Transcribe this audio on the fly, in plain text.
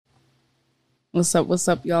What's up? What's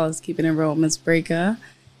up, y'all? It's Keeping It Real, Miss Breaker.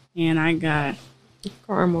 And I got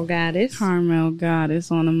Caramel Goddess. Carmel Goddess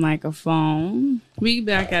on the microphone. We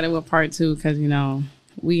back at it with part 2 because, you know,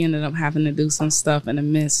 we ended up having to do some stuff in the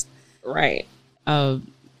midst Right. of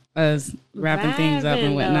us wrapping things up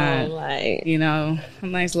and whatnot. Though, like, You know, a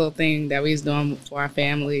nice little thing that we was doing for our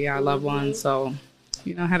family, our loved ones. So,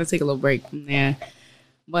 you know, I had to take a little break from there.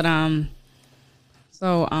 But,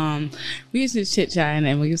 we was just chit-chatting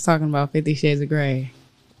and we was talking about 50 Shades of Grey.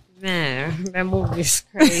 man, that movie is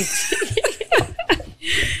crazy.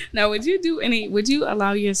 Now, would you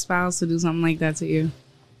allow your spouse to do something like that to you?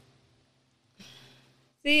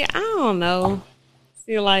 See, I don't know.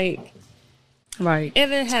 See, like, Like, it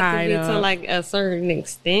would have to tied be to up, like a certain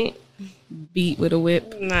extent. beat with a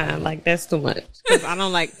whip. Nah, like that's too much. Because I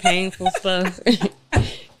don't like painful stuff.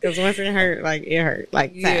 Because once it hurt, like it hurt.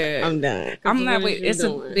 Like, Yeah. I'm done. 'Cause I'm not, what wait, is you it's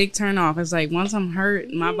doing? a big turn off. It's like, once I'm hurt,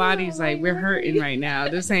 my body's like, we're hurting right now.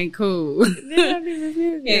 This ain't cool.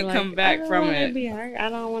 Can't come back from it. I don't want to be hurt. I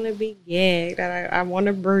don't want to be gagged. I want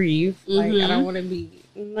to breathe. Like, I don't want to be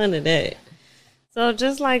none of that. So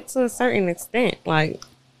just like to a certain extent, like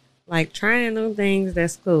trying new things,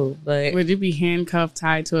 that's cool. But Would you be handcuffed,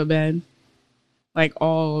 tied to a bed? Like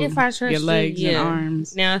all if I trust your legs you, and yeah.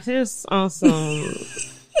 arms? Now if it's on some,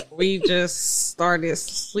 we just started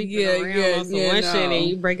sleeping around on some one shit, and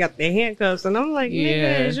you break out the handcuffs, and I'm like,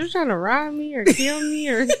 nigga, is you trying to rob me or kill me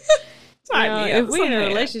or? Tie me if up we in a somewhere.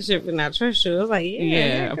 relationship and I trust you, it's like,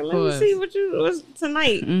 Yeah, of let course. me see what's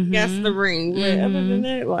tonight. Guess the ring. But other Mhm. than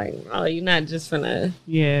that, like, oh, you're not just finna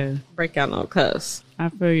Yeah, break out no cuffs. I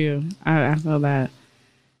feel you. I feel that.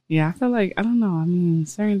 Yeah, I feel like, I don't know. I mean,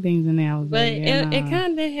 certain things in there, I was But like, yeah, it nah.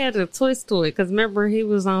 kind of had a twist to it. Because remember, he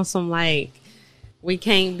was on some, like, we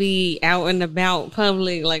can't be out and about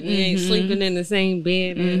public. Like, we ain't sleeping in the same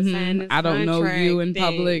bed and signing this I don't know you in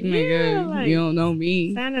contract public, and- nigga. Yeah, like, You don't know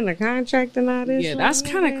me. signing a contract and all this. Yeah, like, that's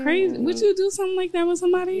kind of nigga, crazy. Would you do something like that with You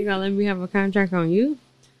somebody? gonna let me have a contract on you?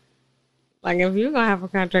 Like, if you're gonna have a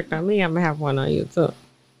contract on me, I'm gonna have one on you too.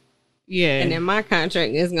 Yeah. And then my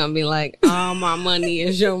contract is gonna be like, all my money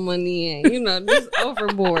is your money, and just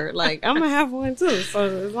overboard. Like, I'm gonna have one too. So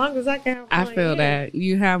as long as I can have one, I feel that.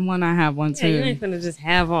 You have one, I have one Yeah, you too. ain't gonna just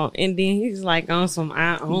have on, and then he's like on some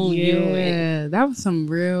I own you. And, Yeah, that was some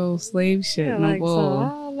real slave shit. yeah, No like, so bull. I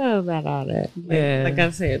don't know about all that. Yeah. Like I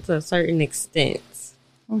said, to a certain extent.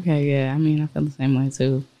 Okay, yeah. I mean, I feel the same way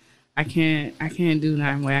too. I can't do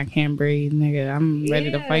nothing where I can't breathe, nigga. I'm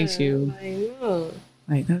ready to fight you. Like, no.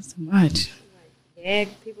 Like, that's too much. Gag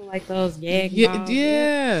people like those gag Yeah, balls.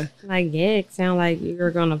 yeah. Like gag sound like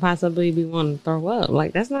you're gonna possibly be wanting to throw up.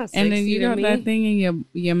 Like that's not sexy And then you to got me. that thing in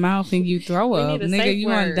your mouth and you throw We up, need a nigga. safe You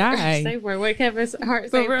word. wanna die. Safe word. What Kevin Hart For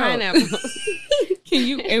say? real. Pineapple. Can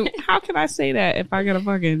you? How can I say that if I got a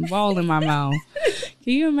fucking ball in my mouth?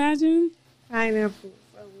 Can you imagine? Pineapple.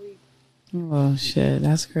 So weak. Oh shit,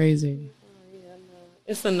 that's crazy. Yeah, no.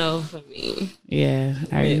 It's a no for me. Yeah,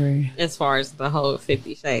 I agree. As far as the whole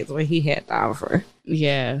 50 Shades, what he had to offer.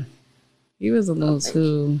 Yeah, he was a little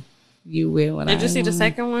too. You will. What Did you I see the want.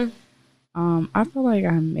 second one? I feel like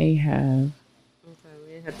I may have. Okay,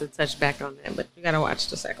 we didn't have to touch back on that, but you gotta watch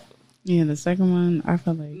the second one. Yeah, the second one. I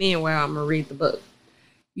feel like. Meanwhile, I'm gonna read the book.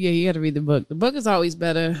 Yeah, you got to read the book. The book is always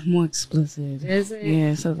better, more explicit. Is it?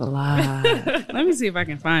 Yeah, it says a lot. Let me see if I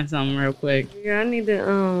can find something real quick. Yeah, I need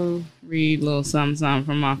to Read a little something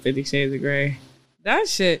from my 50 Shades of Grey. That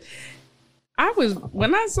shit.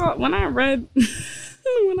 When I read.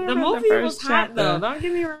 The movie was hot chapter, though. Don't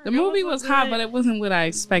get me wrong. The movie was hot, but it wasn't what I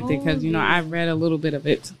expected because, I read a little bit of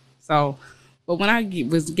it. So, but when I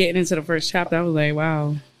was getting into the first chapter, I was like,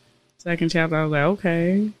 wow. Second chapter, I was like,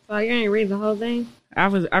 okay. So you ain't read the whole thing? I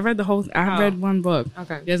read the whole, I read one book.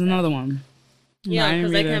 Okay. There's another one. Yeah, I didn't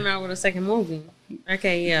because they read it. came out with a second movie.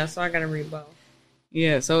 Okay, yeah, so I gotta read both.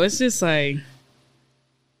 Yeah, so it's just like,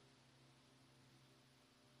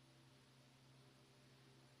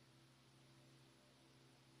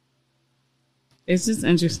 it's just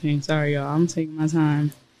interesting. Sorry, y'all. I'm taking my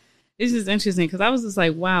time. It's just interesting because I was just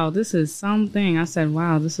like, wow, this is something. I said,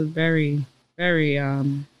 wow, this is very, very,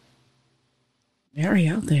 very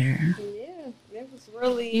out there. Yeah, it was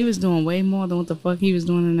really. He was doing way more than what the fuck he was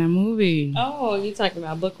doing in that movie. Oh, you talking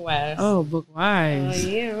about Bookwise? Oh, book-wise. Oh,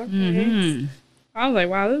 yeah. Okay. Mm-hmm. I was like,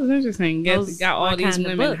 wow, this is interesting. Those- Got all what these kind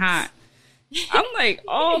of women books? hot. I'm like,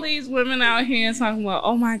 all these women out here talking about,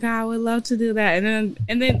 oh my God, I would love to do that. And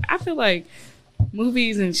then I feel like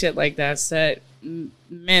movies and shit like that set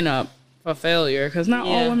men up for failure because not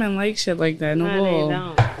all Yeah. women like shit like that. No, No, bull. they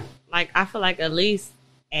don't. Like, I feel like at least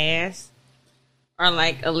ask, or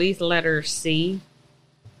like at least let her see.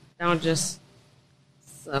 Don't just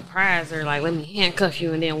surprise her, like, let me handcuff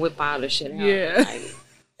you and then whip all the shit out. Yeah. Like,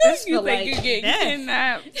 just You feel think like you getting death.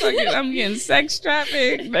 kidnapped? Fucking, I'm getting sex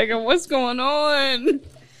trafficked. Nigga, what's going on?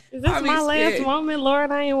 Is this I be my last scared. moment,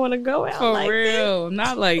 Lord? I ain't want to go out For like real.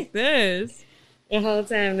 Not like this. this. The whole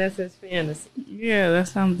time, that's his fantasy. Yeah,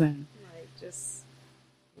 that's something. Like, just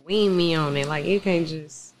wean me on it. Like, you can't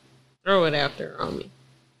just throw it out there on me.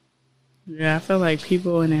 Yeah, I feel like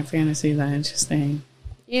people in their fantasies are interesting.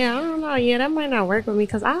 Yeah, I don't know. Yeah, that might not work with me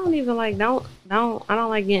because I don't even like, I don't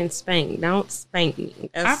like getting spanked. Don't spank me.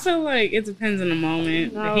 I feel like it depends on the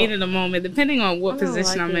moment, the No. heat of the moment, depending on what I don't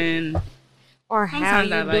position like I'm it. in. Or how Sometimes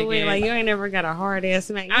you I do like it. it. Like, you ain't never got a hard ass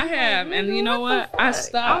smack. I have, and you know what? I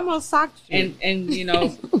stopped. I almost socked you. And you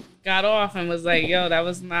know, got off and was like, yo, that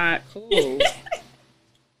was not cool.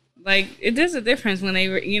 Like, it is a difference when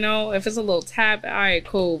they, you know, if it's a little tap, all right,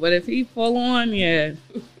 cool. But if he full on, yeah.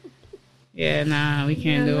 Yeah, nah, we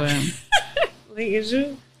can't do it. Like, is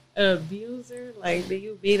you an abuser? Like, do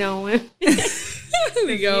you beat on women?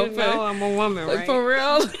 Yo, You know I'm a woman, like, right? for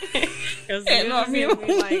real. Because Hitting you on me just hit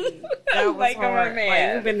me like, that was like I'm a hard. man.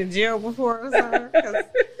 Like, you've been in jail before or something? 'Cause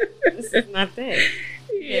this is not that.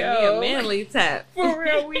 Yeah, me a Yo, manly tap. for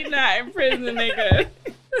real, we not in prison, nigga.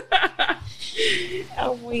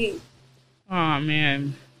 I'm weak. Oh,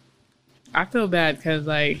 man. I feel bad because,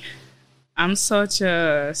 like, I'm such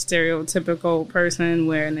a stereotypical person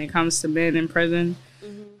when it comes to men in prison.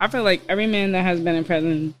 I feel like every man that has been in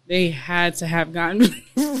prison, they had to have gotten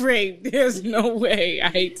raped. There's no way. I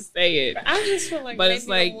hate to say it. I just feel like, But it's maybe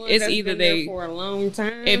like, the ones it's that's either been there they- for a long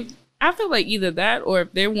time. If I feel like either that or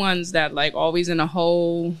if they're ones that, like, always in a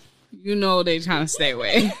hole, you know they trying to stay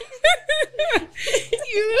away.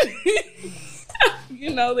 you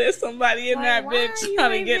know there's somebody in Like, that why bitch you trying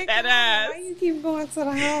to ain't get been that going? ass. Why you keep going to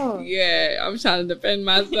the house? Yeah, I'm trying to defend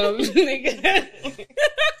myself, nigga.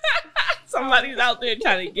 Somebody's out there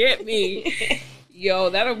trying to get me. Yo,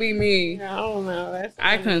 that'll be me. I don't know. That's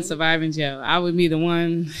I couldn't survive in jail. I would be the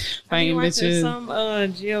one fighting watching bitches.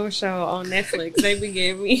 some jail show on Netflix. They be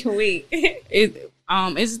giving me weak.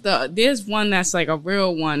 There's one that's like a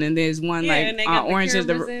real one, and there's one Yeah, and they got the Orange is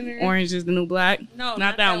cameras in there. Orange is the New Black. No,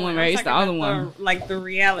 not that one, right? I'm It's the talking other about one. like the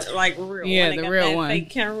reality, like real. Yeah, one. They the got real that one. Fake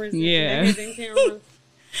cameras. And Yeah. hidden cameras.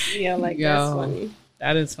 Yeah, like Yo. that's funny.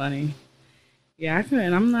 That is funny. Yeah, I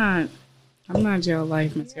couldn't. I'm not jail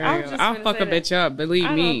life material. just I'll gonna fuck say a that. bitch up, believe I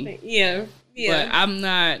don't me. think, yeah. But I'm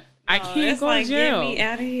not. I No, can't it's go like, to jail. Get me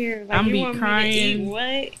out of here. Like, I'm you be want crying. Me to eat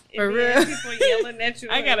what? For And real. then people yelling at you.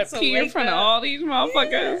 I gotta to pee in wake front of up. all these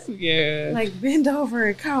motherfuckers. Yeah. Like, bend over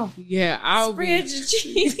and cough. Yeah, I'll Spread be. your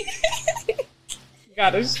cheeks. Got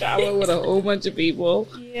to shower with a whole bunch of people.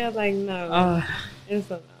 Yeah, like, no. It's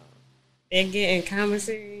a no. They're getting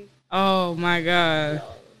commissary. Oh my god.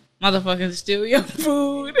 Motherfuckers steal your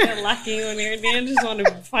food. They're locking you in there and then just want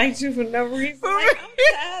to fight you for no reason. Like, I'm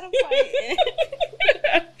tired of fighting.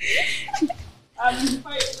 I've been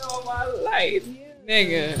fighting all my life.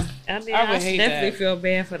 Nigga. I would I hate definitely that. feel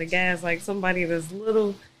bad for the guys, like somebody that's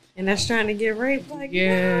little and that's trying to get raped. Like,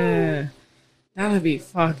 Yeah. That would be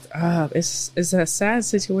fucked up. It's a sad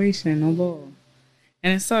situation, no bull.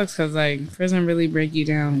 And it sucks because, like, prison really break you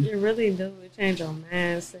no, down. you really do. It change your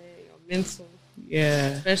mindset, your mental, Yeah.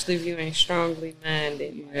 especially if you ain't strongly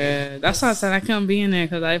minded. Like, Yeah. That's why I said I couldn't be in there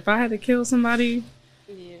because if I had to kill somebody,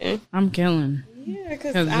 yeah. I'm killing. Yeah,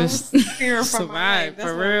 because 'Cause I was just fearing for my survive, life. That's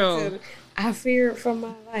for what I real. said. I feared for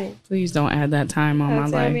my life. Please don't add that time on my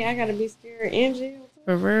Tell life. me I gotta be scared in jail.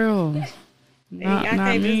 For real. I Not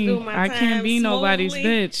can't just me. do my I can't time be nobody's smoothly.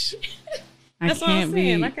 bitch. I That's what I'm can't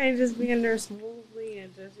saying. be. I can't just be in there smoothly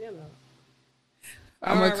and just,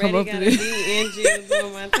 I'm gonna come up gotta with be it. in jail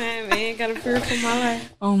doing my time. I ain't gotta fear for my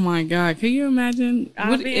life. Oh my god! Can you imagine?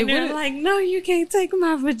 I'll be in there like, no, you can't take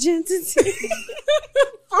my virginity.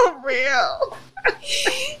 for real.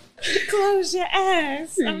 Close your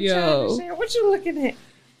eyes. I'm Yo. trying to share. What you looking at?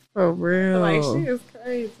 For real. Like, she is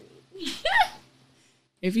crazy.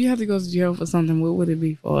 If you had to go to jail for something, what would it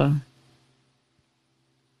be for?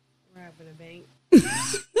 Robbing a bank.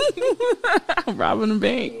 Robbing a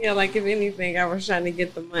bank. Yeah, like if anything, I was trying to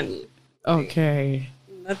get the money. Okay.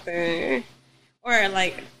 Nothing. Or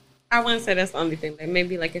like, I wouldn't say that's the only thing. Like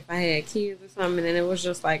maybe like if I had kids or something, and it was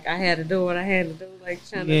just like I had to do what I had to do, like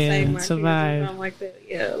trying to Yeah, save my survive. kids or something like that.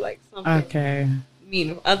 Yeah, like something. Okay. I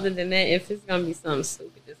mean, other than that, if it's gonna be something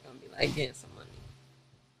stupid, it's gonna be like getting some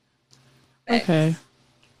money. Okay.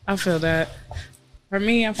 I feel that. For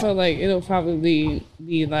me, I feel like it'll probably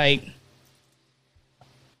be like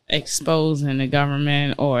exposing the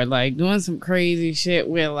government or like doing some crazy shit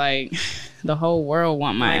where like the whole world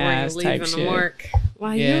want my Like where ass you're type leaving shit. a mark.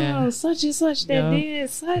 Like, Yeah. such and such that Yeah. did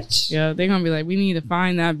such. Yeah, they're gonna be like, we need to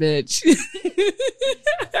find that bitch.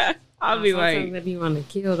 I'll be Sometimes like, if you want to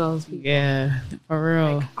kill those people, yeah, for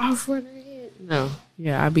real. like, off with their head. No,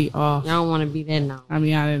 Yeah, I'd be off. y'all don't want to be that now. I'd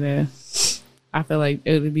be out of there. I feel like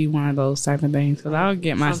it would be one of those type of things because I'll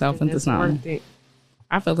get myself into that's something. worth it.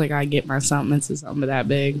 I feel like I get myself into something that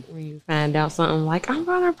big. When you find out something like, I'm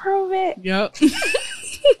gonna prove it. Yep.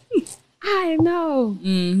 I know.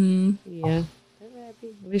 Mm-hmm. Yeah.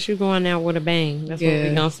 At least you're going out with a bang. That's what Yeah.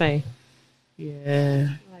 we gonna say. Yeah.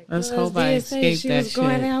 Like, Let's Cuz hope I did say escape she that was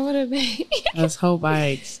going shit. out with a bang. Let's hope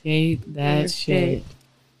I escape that shit.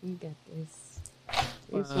 You got this.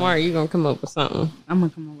 You're smart. You're gonna come up with something. I'm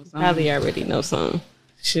gonna come up with something. Probably already know something.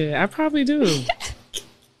 Shit, I probably do.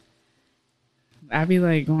 I be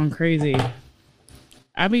like going crazy.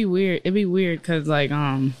 I be weird. It'd be weird because like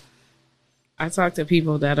I talk to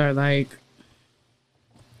people that are like,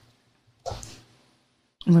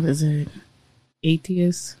 what is it,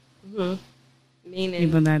 atheists? Meaning,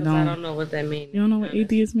 People that 'cause I don't- don't know what that means. You don't know what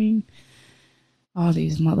atheists mean? All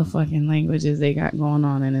these motherfucking languages they got going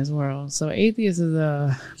on in this world. So atheist is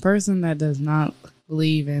a person that does not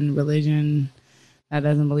believe in religion, that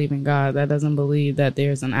doesn't believe in God, that doesn't believe that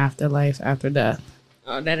there's an afterlife after death.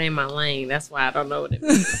 Oh, that ain't my lane. That's why I don't know what it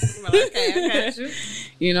means. But okay, I got you.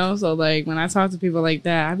 You know, so like when I talk to people like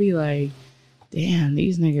that, I be like, damn,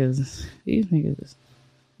 these niggas,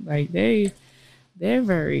 like they're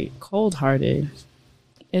very cold hearted.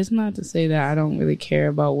 It's not to say that I don't really care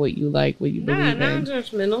about what you like, what you Nah, believe in.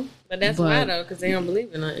 non-judgmental. But that's why though, because they don't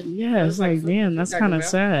believe in nothing. Yeah, it's like, damn, that's kind of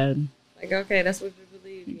sad. Like, okay, that's what you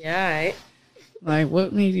believe. Yeah, all right. Like,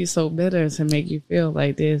 what made you so bitter to make you feel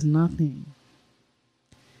like there's nothing?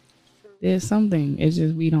 There's something. It's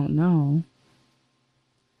just we don't know.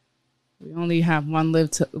 We only have one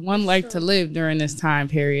life to live during this time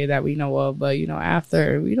period that we know of. But, you know,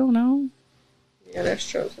 after, we don't know. Yeah, that's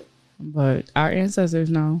true. But our ancestors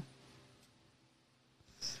know.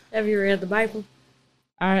 Have you read the Bible?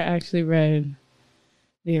 I actually read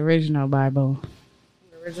the original Bible.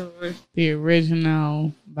 The original one? The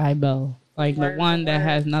original Bible. Like the Word one for that word.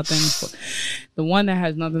 has nothing. The one that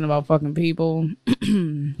has nothing about fucking people.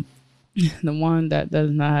 The one that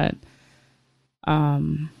does not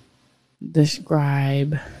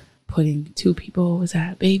describe putting two people as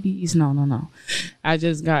babies. No. I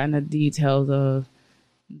just got in the details of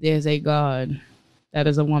there's a God that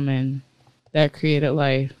is a woman that created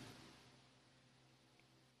life.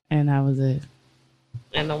 And that was it.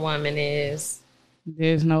 And the woman is?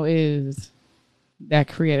 There's no is that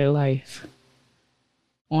created life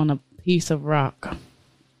on a piece of rock.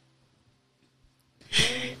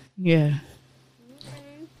 Yeah.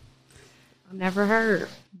 I never heard.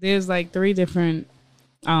 There's like 3 different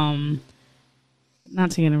not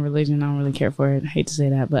to get in religion, I don't really care for it. I hate to say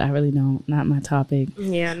that, but I really don't. Not my topic.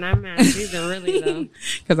 Yeah, not mine either, really, though.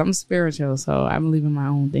 Because I'm spiritual, so I believe in my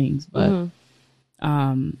own things. But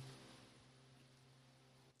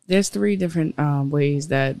there's 3 different ways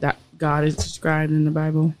that God is described in the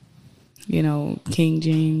Bible. You know, King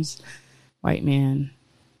James, white man,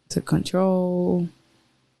 took control,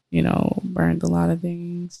 you know, burned a lot of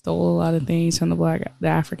things, stole a lot of things from the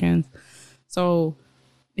Africans. So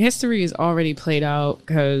history is already played out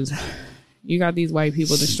because you got these white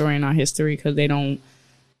people destroying our history because they don't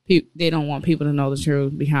want people to know the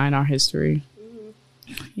truth behind our history.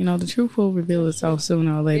 You know, the truth will reveal itself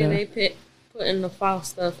sooner or later. And they putting the false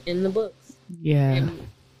stuff in the books. Yeah. And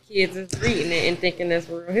kids is reading it and thinking that's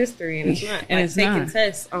real history, and it's not. And like it's taking not.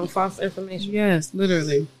 tests on false information. Yes,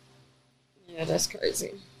 literally. Yeah, that's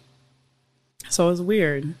crazy. So it's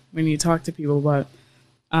weird when you talk to people, but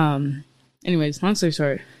anyways, long story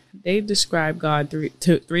short, they describe God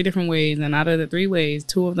three different ways, and out of the 3 ways,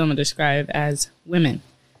 2 of them are described as women.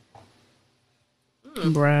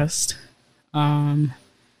 Breast. I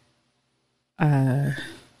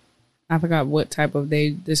forgot what type of, they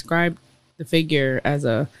describe the figure as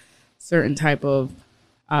a certain type of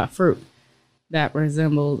fruit that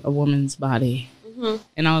resembled a woman's body.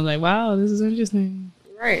 And I was like, wow, this is interesting.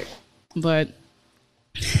 Right. But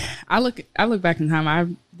I look back in time.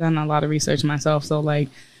 I've done a lot of research myself. So like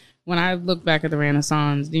when I look back at the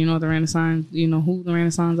Renaissance, do you know the Renaissance? Do you know who the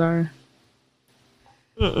Renaissance are?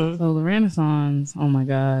 So the Renaissance, oh my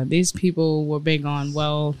God, these people were big on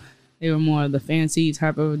wealth. They were more of the fancy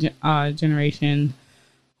type of generation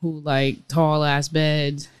who like tall ass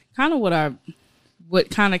beds. Kind of what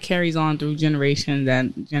kind of carries on through generations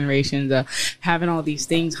and generations, having all these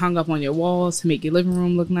things hung up on your walls to make your living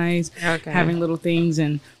room look nice, having little things.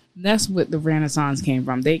 And that's what the Renaissance came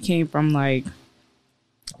from. They came from like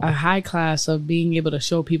a high class of being able to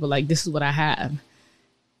show people like, this is what I have.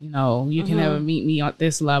 You can never meet me at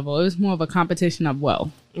this level. It was more of a competition of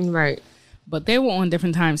wealth. Right. But they were on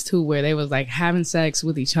different times too, where they was like having sex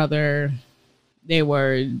with each other. They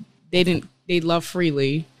loved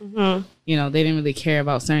freely. They didn't really care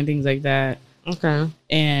about certain things like that. Okay.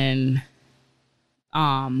 And,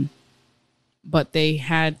 but they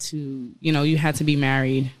had to, you had to be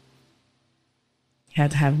married. You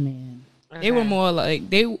had to have a man. Okay. They were more like,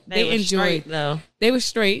 they enjoyed, straight, though. They were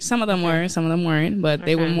straight. Some of them were, some of them weren't, but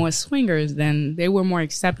they were more swingers they were more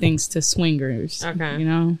accepting to swingers.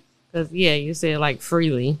 Okay. Because, you said like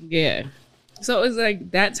freely. Yeah. So it's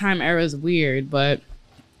like that time era is weird, but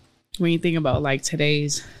when you think about like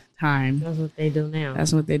today's time, that's what they do now.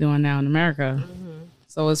 That's what they're doing now in America.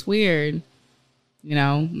 So it's weird,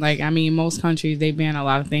 like, I mean, most countries, they ban a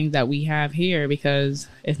lot of things that we have here because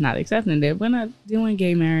it's not accepting it. We're not doing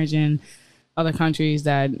gay marriage in other countries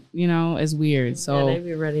that, is weird. So they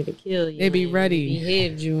be ready to kill you. They be ready.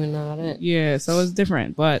 Behead you and all that. Yeah. So it's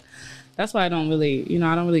different, but that's why I don't really,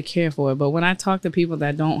 I don't really care for it. But when I talk to people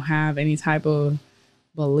that don't have any type of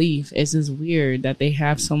belief, it's just weird that they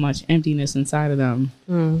have so much emptiness inside of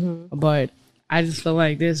them. But I just feel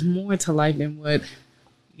like there's more to life than what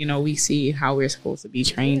we see how we're supposed to be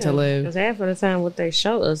trained to live. Because half of the time what they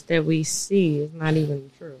show us that we see is not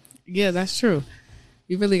even true. Yeah, that's true.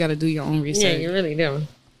 You really got to do your own research. Yeah, you really do.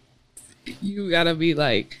 You got to be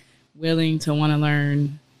like willing to want to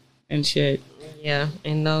learn and shit. Yeah,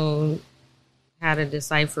 and know how to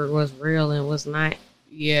decipher what's real and what's not.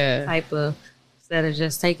 Yeah. Type of, instead of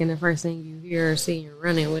just taking the first thing you hear or see and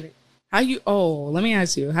running with it. Let me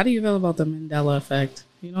ask you, how do you feel about the Mandela effect?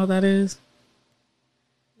 You know what that is?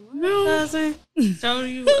 No. Doesn't show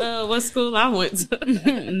you what school I went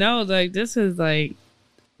to. No, like this is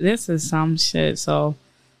some shit. So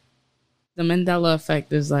the Mandela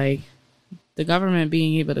effect is like the government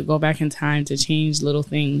being able to go back in time to change little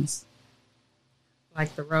things.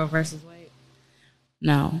 Like the Roe versus Wade?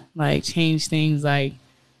 No, like change things like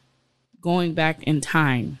going back in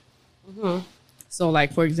time. So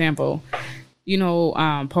like, for example,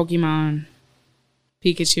 Pokemon,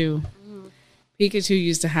 Pikachu. Pikachu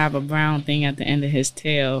used to have a brown thing at the end of his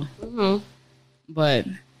tail, but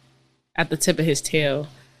at the tip of his tail.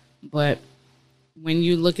 But when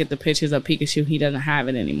you look at the pictures of Pikachu, he doesn't have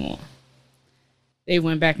it anymore. They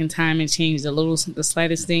went back in time and changed the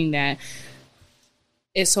slightest thing that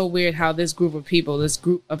it's so weird how this group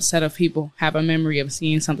of set of people have a memory of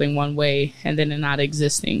seeing something one way and then it not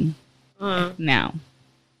existing now.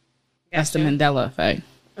 That's the Mandela effect.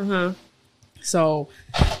 So,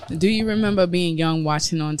 do you remember being young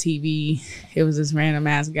watching on TV? It was this random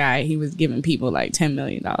ass guy. He was giving people like $10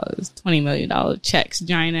 million, $20 million checks,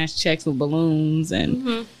 giant ass checks with balloons.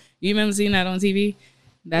 And you remember seeing that on TV?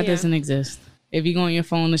 That doesn't exist. If you go on your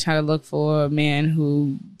phone to try to look for a man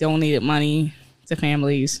who donated money to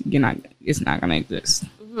families, it's not going to exist.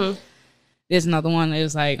 There's another one that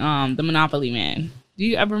is like the Monopoly Man. Do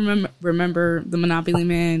you ever remember the Monopoly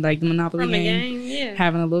Man? Like the Monopoly From Man the game,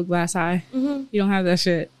 having a little glass eye? You don't have that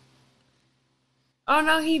shit. Oh,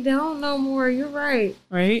 no, he don't no more. You're right.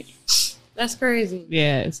 Right? That's crazy.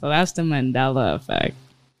 Yeah, so that's the Mandela effect.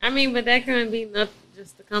 I mean, but that couldn't be nothing,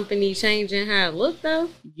 just the company changing how it looked, though.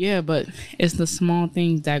 Yeah, but it's the small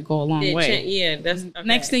things that go a long way. That's okay.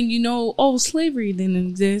 Next thing you know, slavery didn't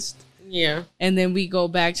exist. Yeah. And then we go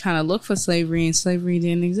back trying to look for slavery, and slavery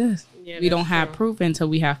didn't exist. Yeah, we don't have proof until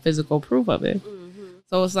we have physical proof of it.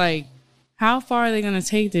 So it's like, how far are they going to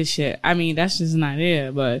take this shit? I mean, that's just an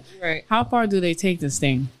idea, but how far do they take this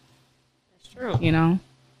thing? That's true.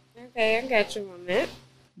 Okay, I got you on that.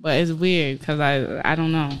 But it's weird because I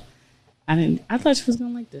don't know. I thought you was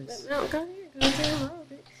going to like this. No, go ahead.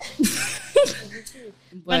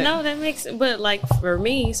 But no, that makes, but like for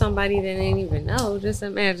me, somebody that ain't even know, just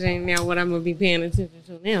imagine now what I'm going to be paying attention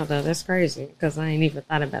to now, though. That's crazy because I ain't even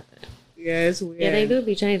thought about that. Yeah, it's weird. Yeah, they do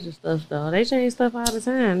be changing stuff, though. They change stuff all the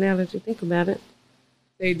time now that you think about it.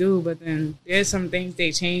 They do, but then there's some things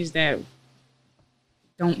they change that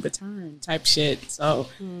don't return type shit. So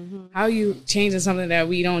how you changing something that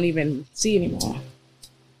we don't even see anymore?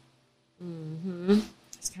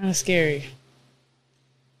 It's kind of scary.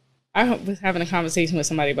 I was having a conversation with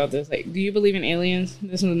somebody about this. Like, do you believe in aliens?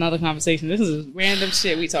 This is another conversation. This is random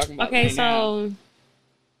shit we talking about. Okay, right so now.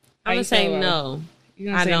 I'm gonna say no.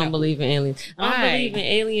 I don't believe in aliens. Why? I don't believe in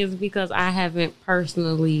aliens because I haven't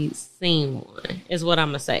personally seen one, is what I'm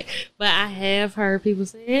gonna say. But I have heard people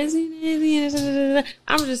say, "Is it aliens?"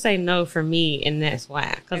 I'm just saying no for me, and that's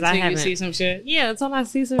why. Because I haven't. You see some shit? Yeah, until I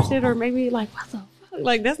see some shit, or maybe like, what the fuck?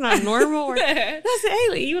 Like, that's not normal. Or, that's an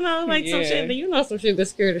alien, like some shit that some shit that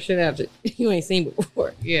scared the shit out of you. You ain't seen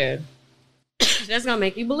before. Yeah. That's gonna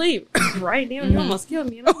make you believe. Right now, you almost killed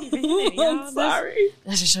me. And I'm even here, y'all. I'm sorry.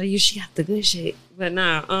 That's to show you she got the good shit. But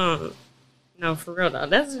nah, no, for real though.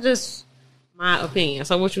 That's just my opinion.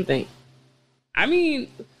 So what you think? I mean,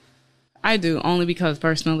 I do, only because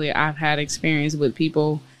personally I've had experience with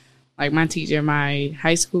people. Like my teacher, my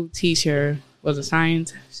high school teacher was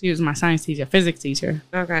she was my science teacher, physics teacher.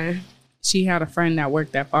 Okay. She had a friend that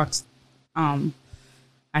worked at Fox, I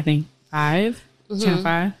think 5, Channel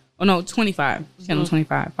 5. Oh no, 25, Channel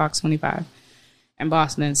 25, Fox 25 in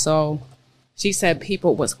Boston. So she said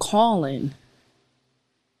people was calling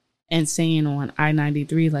and saying on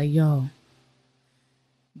I-93 like, yo,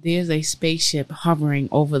 there's a spaceship hovering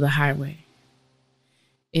over the highway.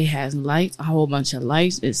 It has lights, a whole bunch of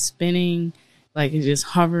lights. It's spinning, like it's just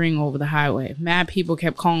hovering over the highway. Mad people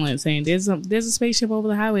kept calling saying, there's a spaceship over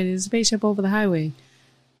the highway. There's a spaceship over the highway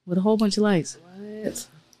with a whole bunch of lights. What?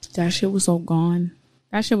 That shit was so gone.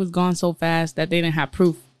 That shit was gone so fast that they didn't have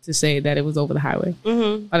proof to say that it was over the highway.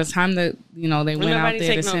 Mm-hmm. By the time that, they went out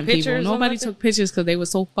there to send people, nobody took pictures because they were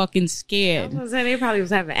so fucking scared. I was saying they probably was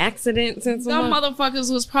having accidents and some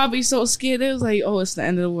motherfuckers was probably so scared. They was like, oh, it's the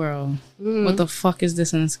end of the world. Mm-hmm. What the fuck is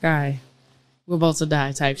this in the sky? We're about to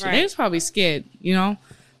die type shit. They was probably scared,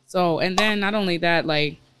 So, and then not only that,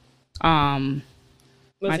 like, my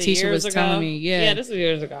teacher was telling me, yeah, this was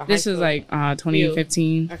years ago. This is like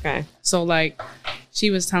 2015. Okay. So like, she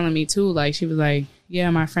was telling me too, like, she was like, yeah,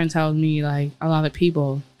 my friend tells me like a lot of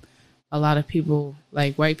people,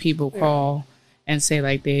 like white people call and say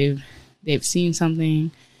like they've seen something,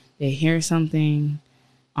 they hear something.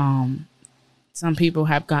 Some people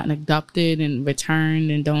have gotten abducted and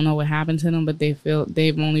returned and don't know what happened to them, but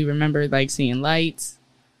they've only remembered like seeing lights.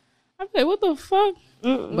 I'm like, what the fuck?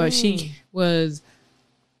 Mm-mm. But she was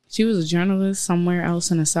a journalist somewhere else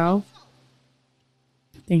in the South.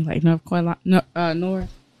 I think like Nevada.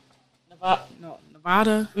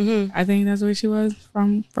 Mm-hmm. I think that's where she was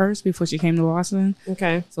from first before she came to Boston.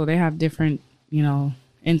 Okay. So they have different,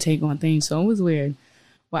 intake on things. So it was weird.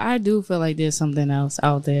 But I do feel like there's something else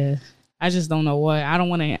out there. I just don't know what. I don't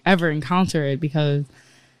want to ever encounter it because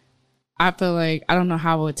I feel like I don't know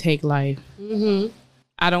how it would take life. Mm-hmm.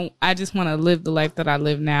 I just want to live the life that I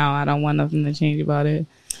live now. I don't want nothing to change about it.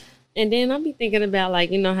 And then I'll be thinking about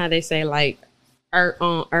like, how they say like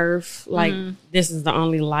on Earth, like this is the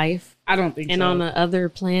only life. I don't think and so. on the other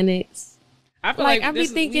planets. I feel like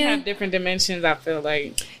we have different dimensions, I feel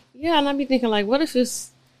like. Yeah, and I'll be thinking like, what if it's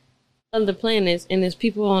other planets and there's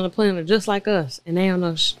people on the planet just like us and they don't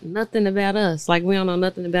know nothing about us. Like we don't know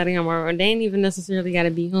nothing about them or they ain't even necessarily got to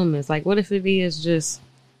be humans. Like what if it is just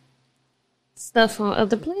stuff on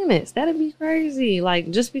other planets? That'd be crazy.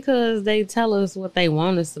 Like just because they tell us what they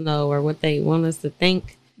want us to know or what they want us to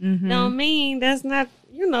think don't mean that's not,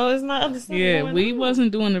 it's not other stuff. Yeah, we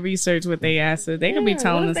wasn't doing the research what they asked us. They could be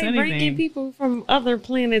telling us anything. Breaking people from other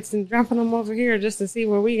planets and dropping them over here just to see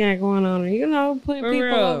what we got going on, and putting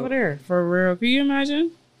people over there. For real, can you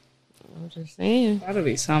imagine? I'm just saying. That'll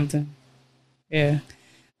be something. Yeah,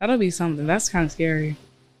 that'll be something. That's kind of scary.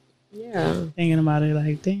 Yeah, thinking about it,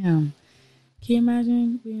 like, damn, can you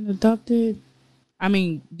imagine being adopted? I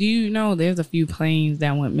mean, do you know there's a few planes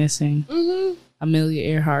that went missing? Mm-hmm. Amelia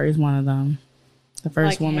Earhart is one of them. The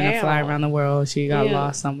first woman to fly around the world. She got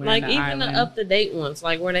lost somewhere in the island. Like even the up-to-date ones,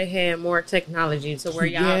 like where they had more technology to where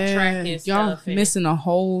y'all tracking stuff. Y'all missing a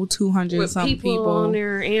whole 200-something people on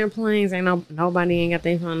their airplanes. Nobody ain't got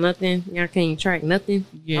their phone, nothing. Y'all can't track nothing.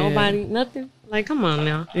 Yeah. Nobody, nothing. Like, come on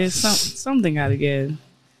now. There's something got to get.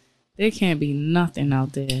 There can't be nothing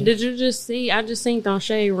out there. Did you just see? I just seen on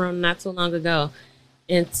Shade Room not too long ago.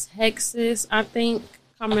 In Texas, I think.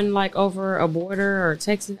 Coming like over a border or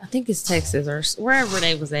Texas, I think it's Texas or wherever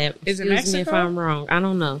they was at. Is it Mexico? Excuse me if I'm wrong. I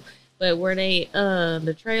don't know. But where they,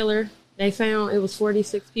 the trailer they found, it was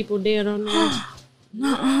 46 people dead on there.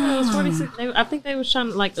 No, it was 46. I think they was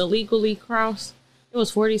trying to like illegally cross. It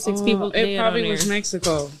was 46 people dead on there. It probably was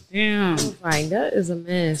Mexico. Damn. Like that is a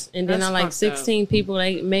mess. And then like 16 people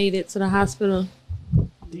they made it to the hospital.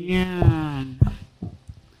 Damn.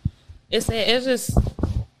 It's just.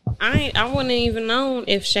 I wouldn't even known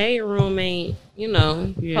if Shade Room ain't,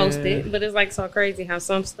 posted. But it's like so crazy how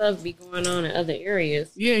some stuff be going on in other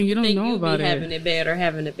areas. Yeah, you don't know about it. Having it bad or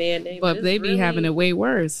having a bad day. But they be having it way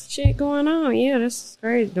worse. Shit going on. Yeah, this is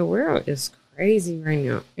crazy. The world is crazy right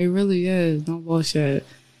now. It really is. No bullshit.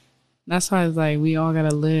 That's why it's like we all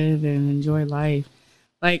gotta live and enjoy life.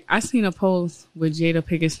 Like I seen a post with Jada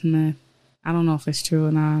Pinkett Smith. I don't know if it's true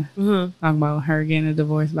or not. Mm-hmm. Talking about her getting a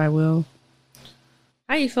divorce by will.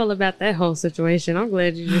 How you feel about that whole situation? I'm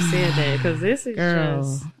glad you just said that because this is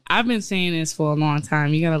just... I've been saying this for a long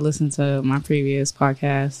time. You got to listen to my previous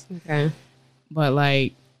podcast. Okay. but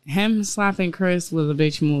like him slapping Chris was a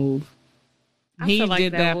bitch move. He like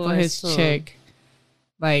did that for his chick,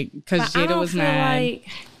 like because Jada was mad. Like,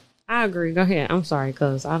 I agree. Go ahead. I'm sorry,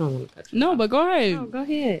 cause I don't want to cut you off. But go ahead. No, go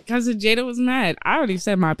ahead. Because Jada was mad. I already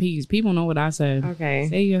said my piece. People know what I said.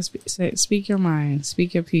 Okay. Speak your mind.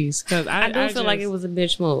 Speak your piece. Because I feel like it was a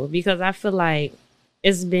bitch move because I feel like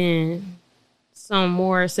it's been some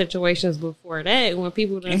more situations before that when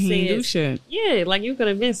people done said shit. Yeah, like you could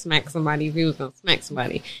have been smacked somebody if you was gonna smack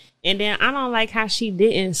somebody. And then I don't like how she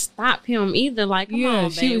didn't stop him either. Like, come on,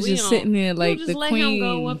 babe. She was just sitting there like the let queen. Him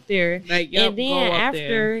go up there. Like, and then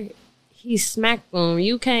after he smacked them,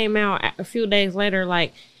 you came out a few days later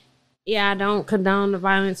like, yeah, I don't condone the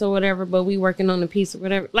violence or whatever, but we working on the peace or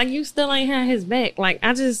whatever. Like, you still ain't had his back. Like,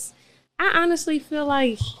 I honestly feel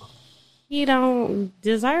like he don't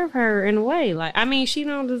deserve her in a way. Like, I mean, she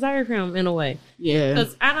don't deserve him in a way. Yeah.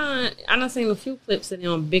 Because I done seen a few clips of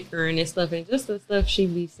them bickering and stuff, and just the stuff she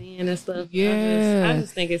be saying and stuff. Yeah. I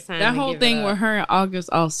just think it's time that to whole give thing it up. with her and August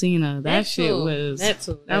Alsina, that shit was...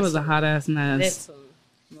 That was a hot-ass mess. That too.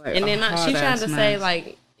 Like, and then she tried to say,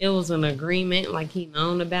 like, it was an agreement, like he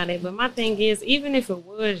known about it. But my thing is, even if it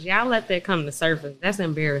was, y'all let that come to surface. That's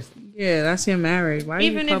embarrassing. Yeah, that's your marriage. Why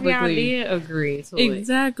even if y'all did agree to it.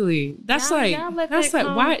 Exactly. That's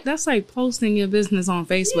like posting your business on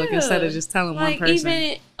Facebook instead of just telling one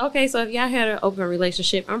person. So if y'all had an open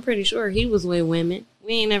relationship, I'm pretty sure he was with women.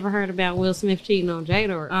 We ain't never heard about Will Smith cheating on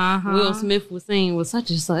Jada or Will Smith was seen with such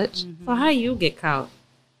and such. Mm-hmm. So how you get caught?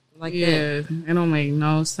 Like that. It don't make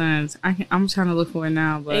no sense. I'm trying to look for it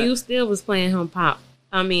now, but and you still was playing him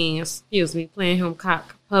playing him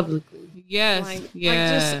cock publicly. Yes,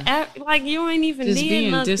 like you ain't even just did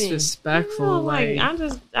being nothing. Disrespectful. You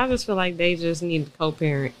know, I just feel like they just need to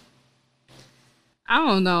co-parent. I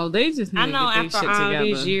don't know. They just need to get their shit all together.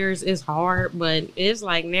 These years it's hard, but it's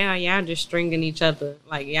like now y'all just stringing each other.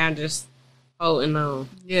 Like y'all just holding on.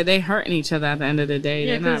 Yeah, they hurting each other at the end of the day.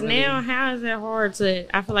 Yeah, because now how is it hard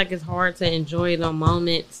to? I feel like it's hard to enjoy the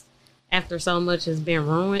moments after so much has been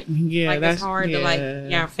ruined. Yeah, like it's hard to like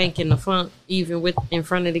y'all faking the funk even with in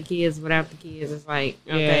front of the kids, without the kids. It's like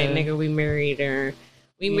okay, nigga, we married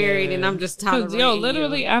and I'm just tolerating. Yo,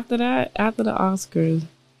 literally after the Oscars,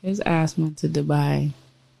 his ass went to Dubai.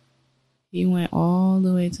 He went all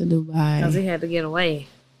the way to Dubai because he had to get away,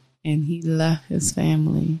 and he left his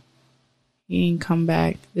family. He ain't come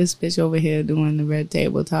back. This bitch over here doing the red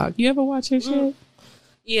table talk. You ever watch her shit?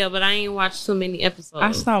 Yeah, but I ain't watched too many episodes.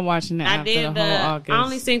 I stopped watching it after the whole August. I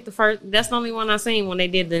only seen the first. That's the only one I seen when they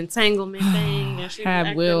did the entanglement thing. And she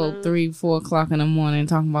had Will 3-4 o'clock in the morning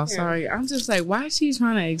talking about sorry. I'm just like, why is she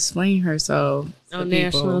trying to explain herself on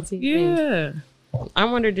national TV? Yeah. I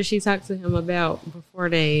wonder did she talk to him about before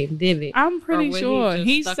they did it? I'm pretty sure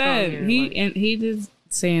he said he did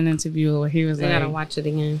say in an interview where he was like, I gotta watch it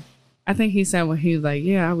again. I think he said when he was like,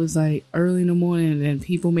 I was like early in the morning and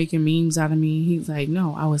people making memes out of me. He's like,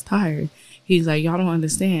 no, I was tired. He's like, y'all don't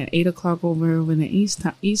understand. 8 o'clock over in the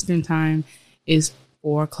Eastern time is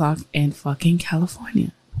 4 o'clock in fucking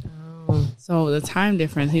California. Oh. So the time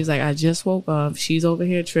difference, he's like, I just woke up. She's over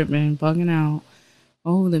here tripping, bugging out.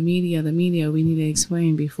 Oh, the media, we need to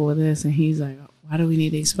explain before this. And he's like, why do we need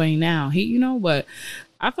to explain now? But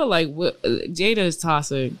I feel like Jada is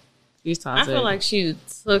toxic. She's toxic. I feel like she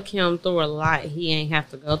took him through a lot he ain't have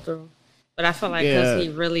to go through. But I feel like because he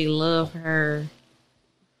really loved her,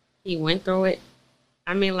 he went through it.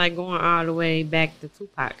 I mean, like going all the way back to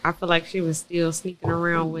Tupac. I feel like she was still sneaking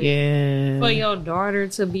around with for your daughter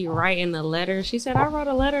to be writing a letter. She said, I wrote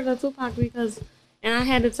a letter to Tupac because... And I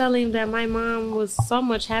had to tell him that my mom was so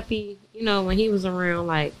much happy, when he was around.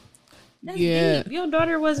 Like, that's deep. Your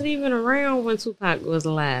daughter wasn't even around when Tupac was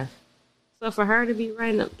alive. So for her to be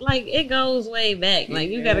writing, like, it goes way back.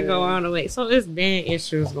 Like, you got to go all the way. So it's damn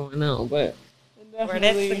issues going on. But for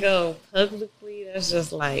that to go publicly, that's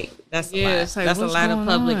just like, that's a lot. Like, that's a lot of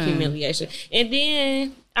public humiliation. And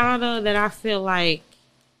then, although that I feel like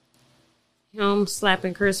him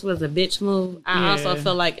slapping Chris was a bitch move, I also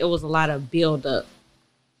feel like it was a lot of build up.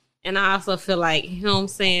 And I also feel like him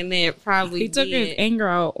saying that probably he took his anger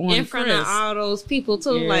out on in front of all those people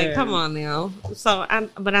too. Yeah. Like, come on now. So,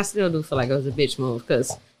 but I still do feel like it was a bitch move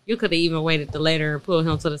because you could have even waited till later and pulled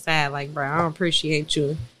him to the side. Like, bro, I don't appreciate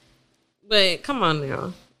you. But come on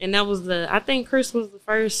now. And that was I think Chris was the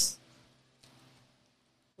first.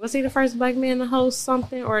 Was he the first black man to host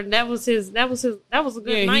something, or that was a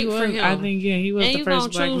good night for him? I think he was the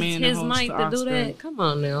first black man to host the Oscar. Do that? Come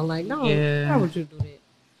on now, like no, why would you do that?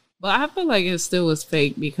 But I feel like it still was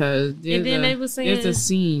fake because there's a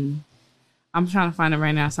scene. I'm trying to find it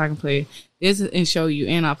right now so I can play it. And show you,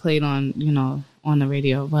 and I played on on the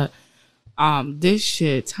radio. But This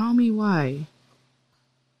shit. Tell me why.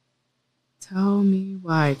 Tell me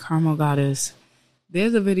why, Karma Goddess.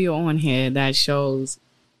 There's a video on here that shows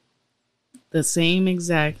the same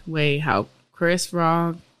exact way how Chris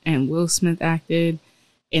Rock and Will Smith acted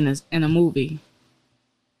in a movie.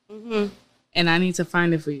 Mm-hmm. And I need to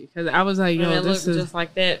find it for you because I was like, yo, and this is just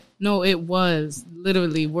like that. No, it was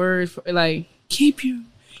literally word for like keep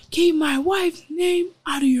my wife's name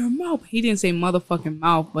out of your mouth. He didn't say motherfucking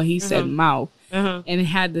mouth, but he said mouth. And it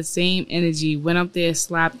had the same energy. Went up there,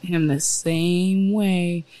 slapped him the same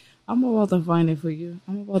way. I'm about to find it for you.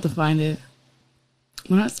 I'm about to find it.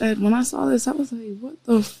 When I saw this, I was like, what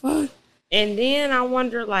the fuck? And then I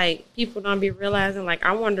wonder, like, people don't be realizing, like,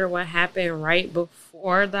 I wonder what happened right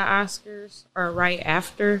before the Oscars or right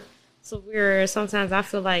after. So weird. Sometimes I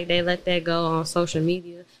feel like they let that go on social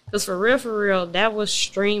media. Because for real, that was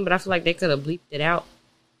streamed, but I feel like they could have bleeped it out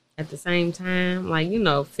at the same time. Like,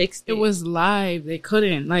 fixed it. It was live. They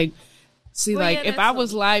couldn't. Like, see, well, like, if I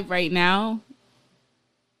was live right now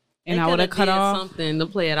and I would have cut off something to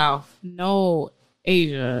play it off. No,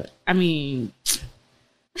 Asia. I mean...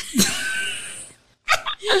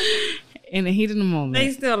 in the heat of the moment,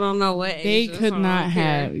 they still don't know what they could not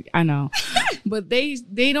have. I know, but they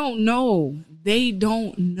don't know. They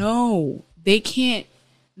don't know. They can't.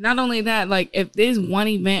 Not only that, like if there's one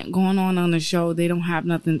event going on the show, they don't have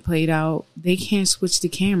nothing played out. They can't switch the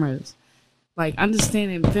cameras. Like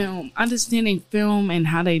understanding film and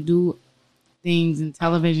how they do things in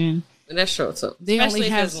television. And that's true too. They only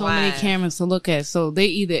have so many cameras to look at, so they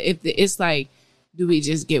either it's like. Do we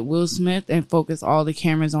just get Will Smith and focus all the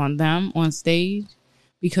cameras on them on stage?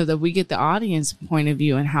 Because if we get the audience point of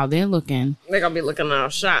view and how they're looking, they're going to be looking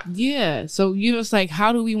out shot. Yeah. So it's like,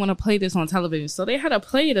 how do we want to play this on television? So they had to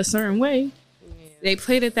play it a certain way. Yeah. They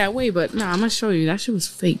played it that way, but I'm going to show you. That shit was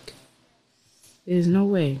fake. There's no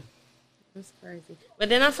way. That's crazy. But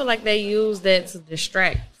then I feel like they use that to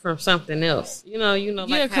distract from something else. Yeah,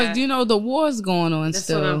 because the war's going on that's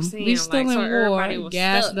still. What I'm saying. We still in war.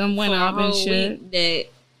 Gas them went up and shit. That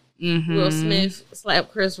Will Smith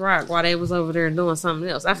slapped Chris Rock while they was over there doing something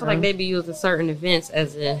else. I feel like they be using certain events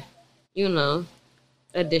as a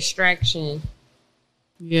distraction.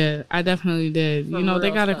 Yeah, I definitely did.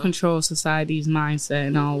 They gotta control society's mindset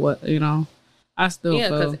and all what I still feel.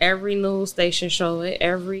 Because every news station show it,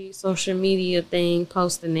 every social media thing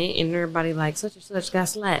posting it, and everybody like such and such got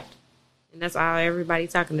slapped, and that's all everybody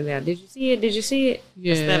talking about. Did you see it? Did you see it?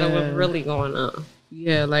 Yeah. Instead of what's really going on.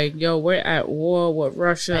 Yeah, like we're at war with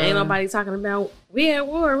Russia. Ain't nobody talking about we at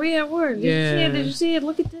war. We at war. Did you see it? Did you see it?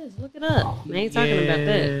 Look at this. Look it up. They ain't talking about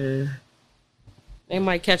that. They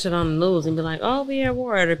might catch it on the news and be like, "Oh, we at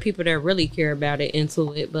war." Or the people that really care about it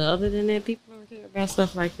into it, but other than that, people don't care about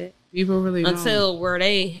stuff like that. People really until where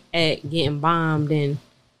they at getting bombed and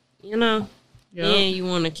then you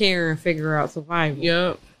want to care and figure out survival.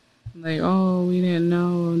 Yep. Like, oh, we didn't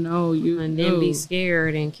know. No, you and knew. Then be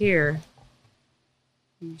scared and care.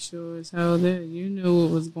 You sure as hell did. You knew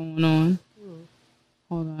what was going on.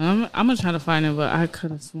 Hold on, I'm gonna try to find it, but I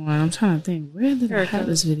could have sworn. I'm trying to think. Where did I have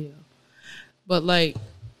this video? But like,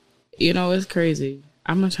 it's crazy.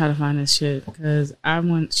 I'm gonna try to find this shit because I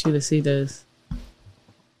want you to see this.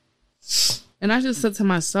 And I just said to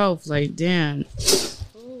myself, like, damn,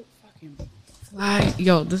 fucking fly.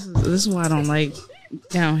 Yo, this is why I don't like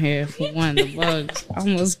down here. For one, the bugs. I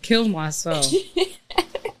almost killed myself.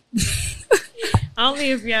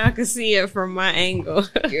 Only if y'all can see it from my angle.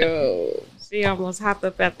 Yo, she almost hopped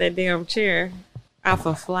up out that damn chair off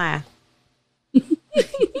a fly.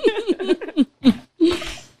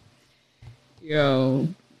 Yo.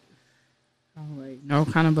 Like no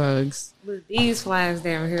kind of bugs. But these flies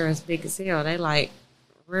down here is big as hell. They like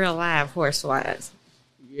real live horse flies.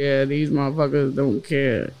 Yeah, these motherfuckers don't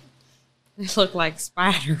care. They look like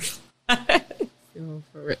spiders. Yo,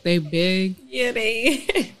 they big. Yeah,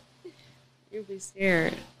 they. You'll be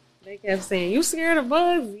scared. They kept saying, "You scared of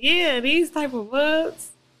bugs?" Yeah, these type of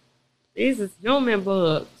bugs. These is human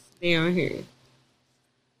bugs down here.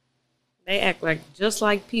 They act like just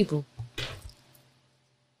like people.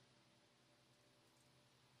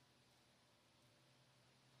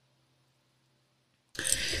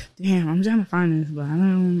 Damn, I'm trying to find this, but I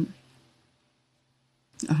don't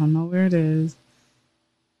know where it is.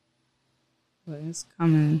 But it's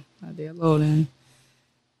coming. They're loading.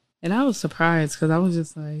 And I was surprised because I was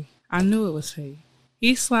just like, I knew it was fake.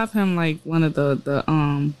 He slapped him like one of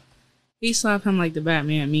he slapped him like the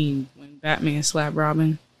Batman meme when Batman slapped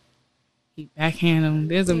Robin. He backhanded him.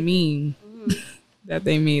 There's a meme that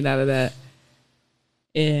they made out of that.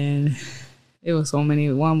 And it was so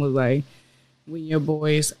many. One was like, when your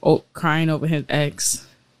boy's crying over his ex.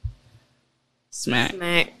 Smack.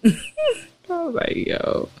 Smack. I was like,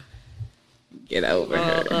 yo, get over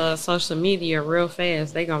her. Social media real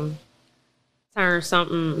fast. They gonna turn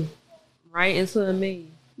something right into a meme.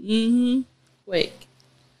 Mm-hmm. Quick.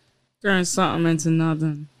 Turn something into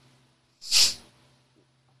nothing.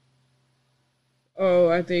 Oh,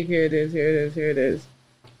 I think here it is.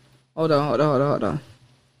 Hold on.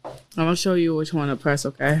 I'm gonna show you which one to press,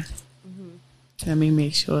 okay? Mm-hmm. Let me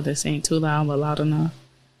make sure this ain't too loud but loud enough.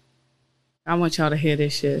 I want y'all to hear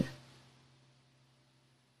this shit.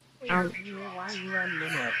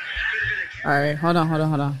 Alright, hold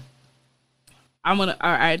on.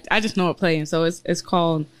 I just know it playing, so it's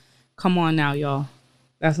called Come On Now, Y'all.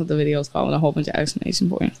 That's what the video is called, with a whole bunch of exclamation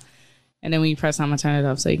points. And then when you press, I'm gonna turn it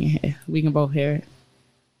up so you can hear. We can both hear it.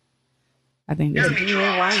 I think this is why you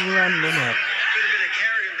running them up? Could have been a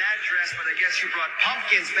carrot in that dress, but I guess you brought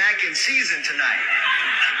pumpkins back in season tonight.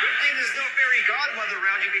 Good thing there's no fairy godmother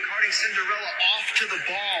around. You'd be carting Cinderella off to the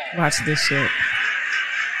ball. Watch this shit.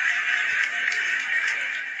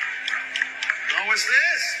 Oh, what's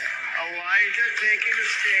this? Elijah taking the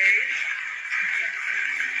stage.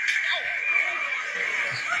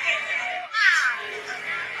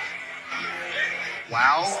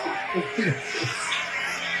 Wow.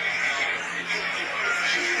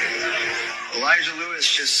 Elijah Lewis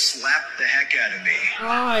just slapped the heck out of me.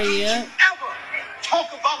 Oh, yeah. Ever talk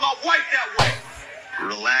about my wife that way?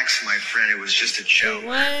 Relax, my friend. It was just a joke.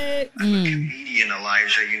 What? I'm a comedian,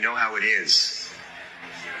 Elijah. You know how it is.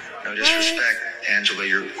 No disrespect, Angela.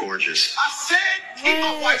 You're gorgeous. I said, keep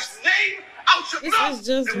my wife's name out your mouth. This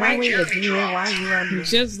is just my way to do it. Why you running?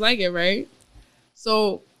 Just like it, right?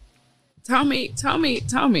 So, tell me,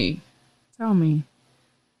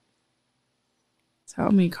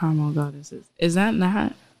 Carmel Goddesses. Is that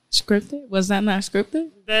not scripted? Was that not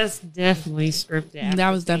scripted? That's definitely scripted.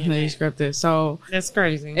 That was definitely scripted. So that's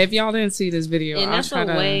crazy. If y'all didn't see this video, and that's I'll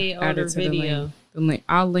try a way to add older it to video. The link.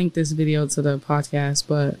 I'll link this video to the podcast,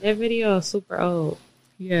 but that video is super old.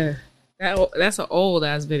 Yeah, that's an old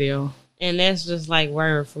ass video, and that's just like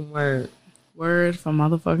word from word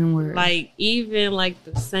motherfucking word. Like even like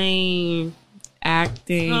the same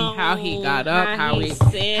acting, how he got up, how he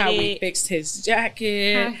fixed his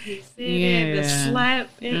jacket, how he said it, the slap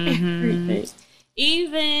and everything.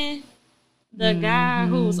 Even the guy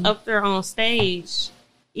who's up there on stage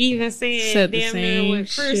even said the damn same near what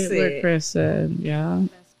Chris said. Yeah,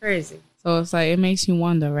 that's crazy. So it's like it makes you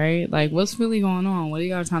wonder, right? Like, what's really going on? What are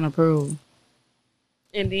y'all trying to prove?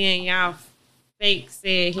 And then y'all fake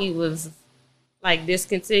said he was like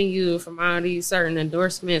discontinued from all these certain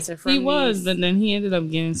endorsements and from but then he ended up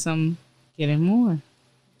getting more.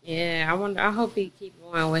 Yeah, I hope he keep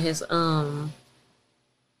going with his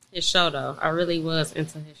show though. I really was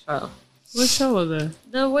into his show. What show was it?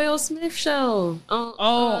 The Will Smith show.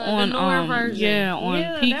 On the Nora version. Yeah,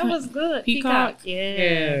 on Peacock. That was good. Peacock.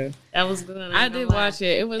 Yeah. That was good. I did watch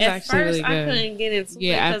it. It was actually really good. I couldn't get into it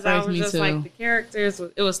because I was just like the characters.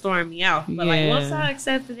 It was throwing me off. But like once I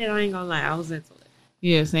accepted it, I ain't gonna lie, I was into it.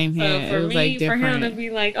 Yeah, same here. So it was like different. For him to be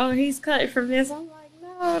like, "Oh, he's cut from this," I'm like,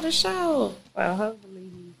 "No, the show." Well, hopefully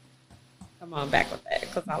he come on back with that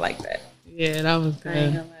because I like that. Yeah, that was good. I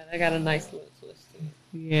ain't gonna lie, I got a nice little twist.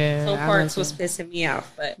 Yeah, some parts was pissing me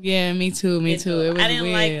off, but yeah, me too. It was I didn't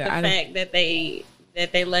weird. like the fact that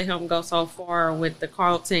they let him go so far with the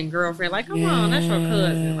Carlton girlfriend. Like, come on, that's your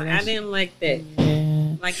cousin. Like, I didn't like that.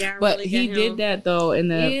 Yeah, like, y'all but really he did that though in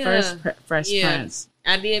the first Fresh Prince.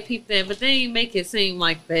 I did peep that, but they didn't make it seem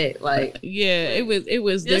like that. Like, yeah, it was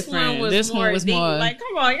this different. One was more like,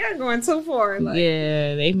 come on, y'all going too far. Like,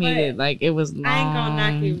 yeah, they made it like it was long. I ain't gonna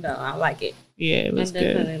knock you though. I like it. Yeah, it was good. I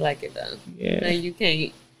definitely like it though. Yeah, now you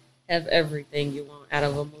can't have everything you want out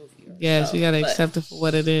of a movie. Yes, you gotta accept it for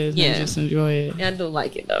what it is and just enjoy it. Yeah, I do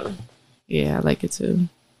like it though. Yeah, I like it too.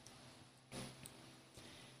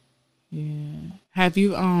 Yeah. Have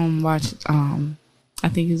you watched I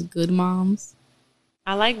think it's Good Moms?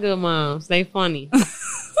 I like Good Moms. They funny.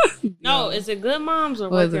 No, is it Good Moms or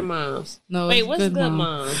Working Moms? No, wait, what's Good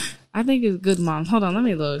Moms? I think it's Good Moms. Hold on, let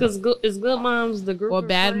me look. Because is Good Moms the group or of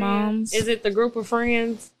Bad friends? Moms? Is it the group of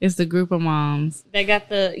friends? It's the group of moms. They got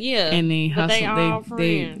the and they hustle. They all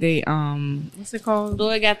friends. They what's it called?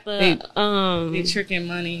 They got the they tricking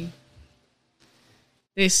money.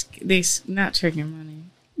 They not tricking money.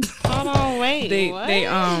 Hold on, wait. They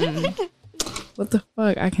what the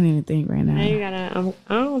fuck? I can't even think right now. Now you gotta.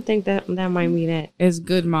 I don't think that might be that. It's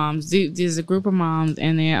Good Moms. There's a group of moms,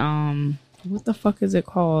 and they're what the fuck is it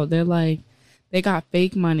called? They're like, they got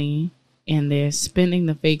fake money, and they're spending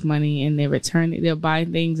the fake money, and they'll buy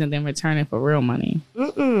things and then return it for real money.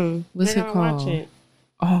 What's it called?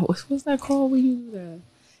 Oh, what's that called when you do that?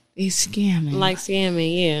 They scamming. Like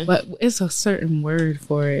scamming, yeah. But it's a certain word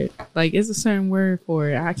for it. Like, it's a certain word for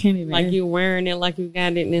it. I can't even. Like you wearing it like you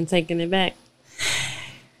got it and then taking it back.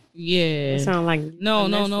 Yeah. It sound like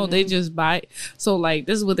No. They just buy. So, like,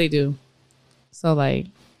 this is what they do. So, like,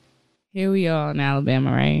 here we are in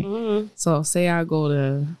Alabama, right? Mm-hmm. So, say I go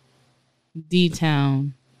to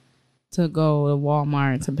D-Town to go to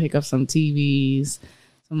Walmart to pick up some TVs,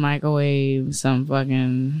 some microwaves, some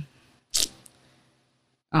fucking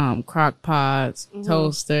crock pots,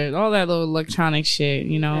 toasters, all that little electronic shit,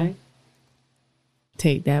 you know. Okay.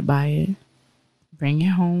 Take that, buy it, bring it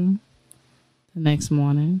home. The next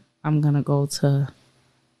morning, I'm gonna go to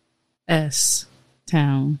S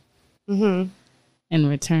Town and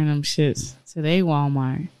return them shits to their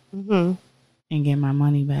Walmart and get my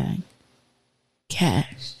money back,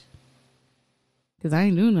 cash. Cause I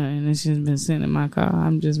ain't do nothing. It's just been sitting in my car.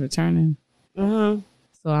 I'm just returning. So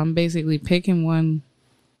I'm basically picking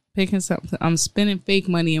something. I'm spending fake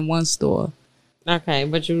money in one store. Okay,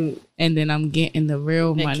 but and then I'm getting the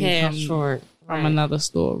real the money cash from another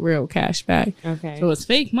store, real cash back. Okay. So it's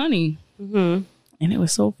fake money. And it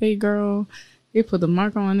was so fake, girl. They put the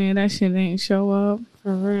marker on there. That shit didn't show up.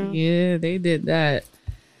 For real? Yeah, they did that.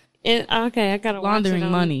 Okay, I gotta laundering watch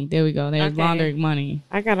it money. There we go. They're laundering money.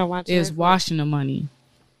 I gotta watch it. There's washing the money.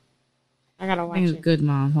 I gotta watch it's it. Good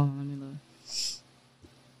Mom. Hold on, let me look.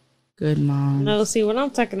 Good Mom. No, see what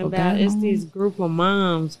I'm talking about is these group of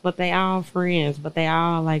moms, but they all friends, but they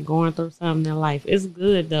all like going through something in their life. It's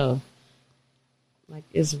good though. Like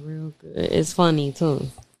it's real good. It's funny too.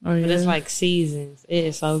 Oh yeah. But it's like seasons. It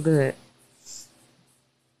is so good.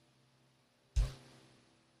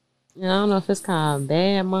 I don't know if it's called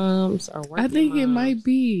Bad Moms or Working I think Moms. it might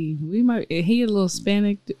be. We might. He a little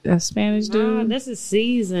Spanish dude. No, this is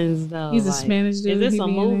Seasons though. He's a Spanish dude. Is this He a be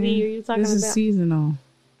in movie? there. Are you talking this about? This is seasonal.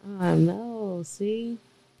 Oh no! See.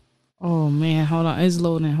 Oh man, hold on. It's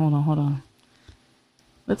loading. Hold on.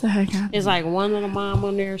 What the heck happened? It's like one of the mom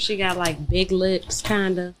on there. She got like big lips,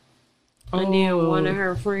 kinda. And then one of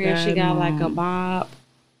her friends, she got like a bob.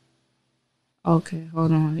 Okay,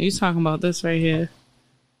 hold on. You talking about this right here?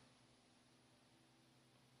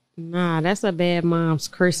 Nah, that's a Bad Mom's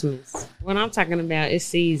Christmas. What I'm talking about is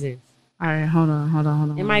Seasons. All right, hold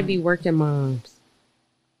on. It might be Working Moms.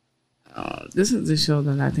 This is the show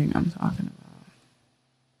that I think I'm talking about.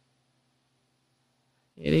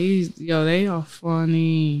 Yeah, they are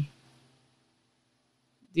funny.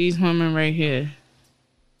 These women right here.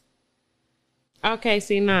 Okay,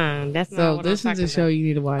 see, nah, that's not So what this I'm is the talking show about. you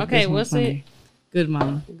need to watch. Okay, what's it? Good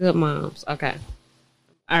Mom. Good Moms. Okay.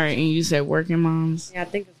 All right, and you said Working Moms? Yeah, I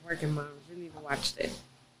think it's Working Moms. You need to watch that.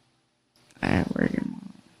 All right, Working Moms.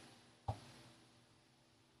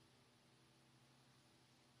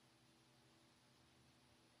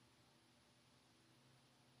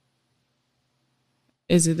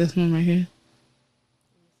 Is it this one right here?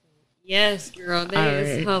 Yes, girl, that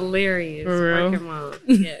is hilarious. For real? Working Moms.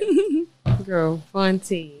 Yes. Girl, fun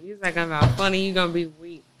tea. You talking about funny, you gonna be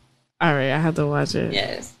weak. All right, I have to watch it.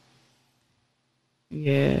 Yes.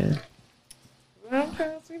 Yeah. Well,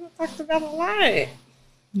 because we done talked about a lot. Yeah.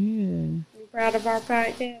 You proud of our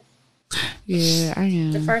podcast? Yeah, I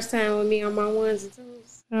am. The first time with me on my ones and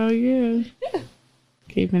twos. Oh, yeah.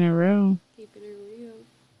 Keeping it real. Keeping it real.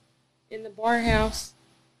 In the bar house.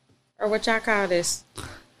 Or what y'all call this?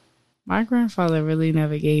 My grandfather really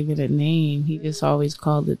never gave it a name. He just always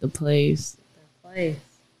called it the place. The place.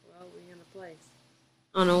 Well, we in the place.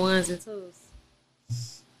 On the ones and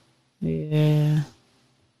twos. Yeah.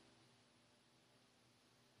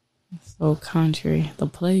 So country. The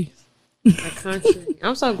place. The country.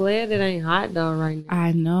 I'm so glad it ain't hot though right now.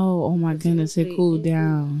 I know. Oh my goodness, it cooled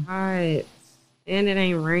down. Hot. And it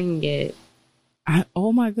ain't rain yet.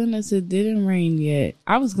 Oh my goodness, it didn't rain yet.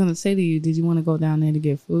 I was gonna say to you, did you want to go down there to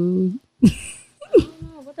get food? I don't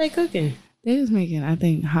know. What they cooking? They was making, I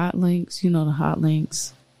think, hot links. You know the hot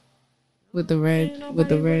links with the red,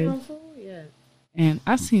 And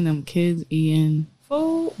I seen them kids eating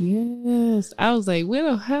food. Yes, I was like, where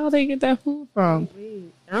the hell they get that food from?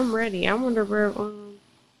 I'm ready. I wonder where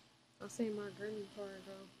I see my granny car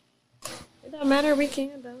go. It don't matter. We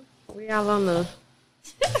can though. We all on the.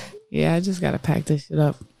 Yeah, I just gotta pack this shit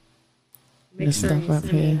up. Make sure you send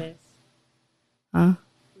me this. Huh?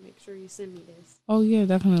 Make sure you send me this. Oh yeah,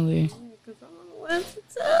 definitely. Yeah, 'cause I don't know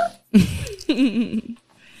what's up.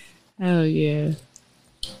 Hell yeah.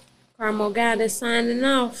 Carmo God is signing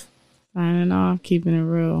off. Signing off, keeping it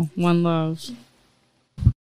real. One love.